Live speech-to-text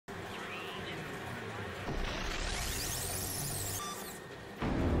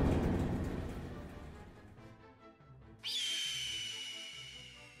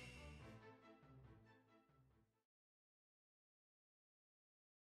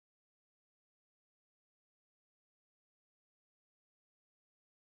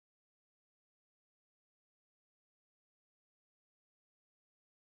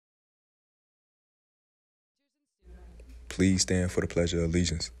Please stand for the Pledge of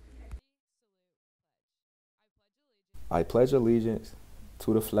Allegiance. I pledge allegiance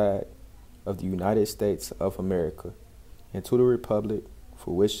to the flag of the United States of America and to the republic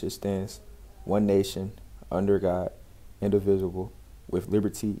for which it stands, one nation, under God, indivisible, with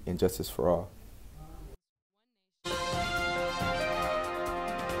liberty and justice for all.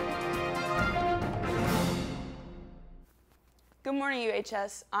 Good morning,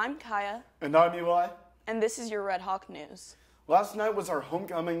 UHS. I'm Kaya. And I'm Eli. And this is your Redhawk News. Last night was our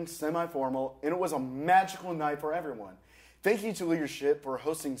homecoming semi-formal, and it was a magical night for everyone. Thank you to leadership for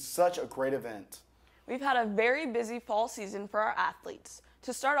hosting such a great event. We've had a very busy fall season for our athletes.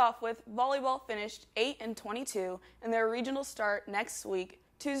 To start off with, volleyball finished 8-22 in their regional start next week,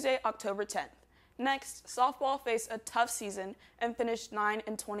 Tuesday, October 10th. Next, softball faced a tough season and finished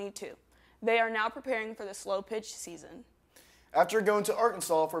 9-22. They are now preparing for the slow pitch season. After going to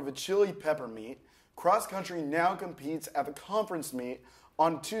Arkansas for the Chili Pepper Meet, cross country now competes at the conference meet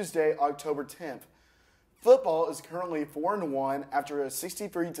on Tuesday, October 10th. Football is currently 4-1 after a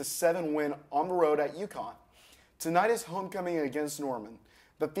 63-7 win on the road at UConn. Tonight is homecoming against Norman.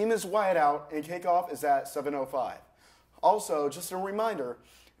 The theme is white out and kickoff is at 7:05. Also, just a reminder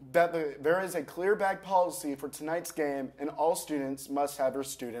that there is a clear bag policy for tonight's game and all students must have their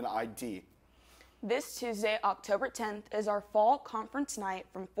student ID. This Tuesday, October 10th, is our fall conference night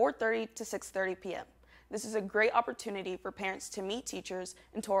from 4:30 to 6:30 p.m. This is a great opportunity for parents to meet teachers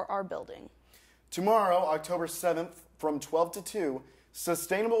and tour our building. Tomorrow, October 7th, from 12 to 2,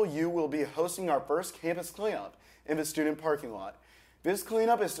 Sustainable U will be hosting our first campus cleanup in the student parking lot. This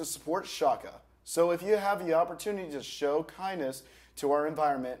cleanup is to support Shaka, so if you have the opportunity to show kindness to our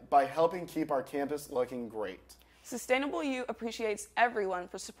environment by helping keep our campus looking great. Sustainable U appreciates everyone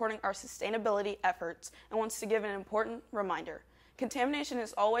for supporting our sustainability efforts and wants to give an important reminder. Contamination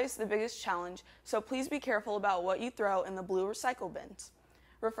is always the biggest challenge, so please be careful about what you throw in the blue recycle bins.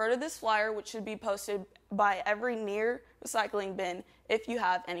 Refer to this flyer, which should be posted by every near recycling bin if you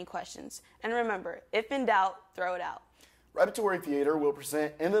have any questions. And remember, if in doubt, throw it out. Repertory Theater will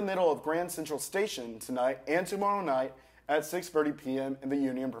present in the middle of Grand Central Station tonight and tomorrow night at 6:30 p.m. in the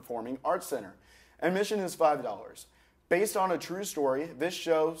Union Performing Arts Center. Admission is $5. Based on a true story, this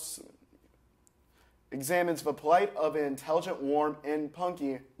show examines the plight of an intelligent, warm, and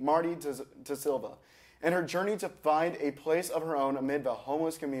punky Marty Da Silva and her journey to find a place of her own amid the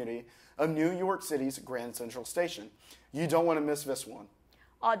homeless community of New York City's Grand Central Station. You don't want to miss this one.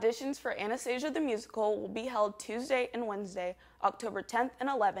 Auditions for Anastasia the Musical will be held Tuesday and Wednesday, October 10th and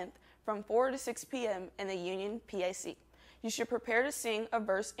 11th from 4 to 6 p.m. in the Union PAC. You should prepare to sing a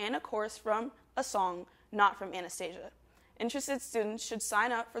verse and a chorus from a song, not from Anastasia. Interested students should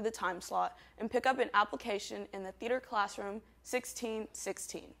sign up for the time slot and pick up an application in the theater classroom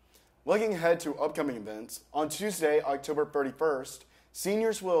 1616. Looking ahead to upcoming events, on Tuesday, October 31st,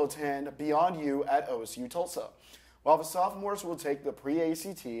 seniors will attend Beyond You at OSU Tulsa. While the sophomores will take the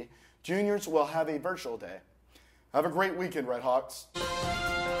pre-ACT, juniors will have a virtual day. Have a great weekend, Redhawks.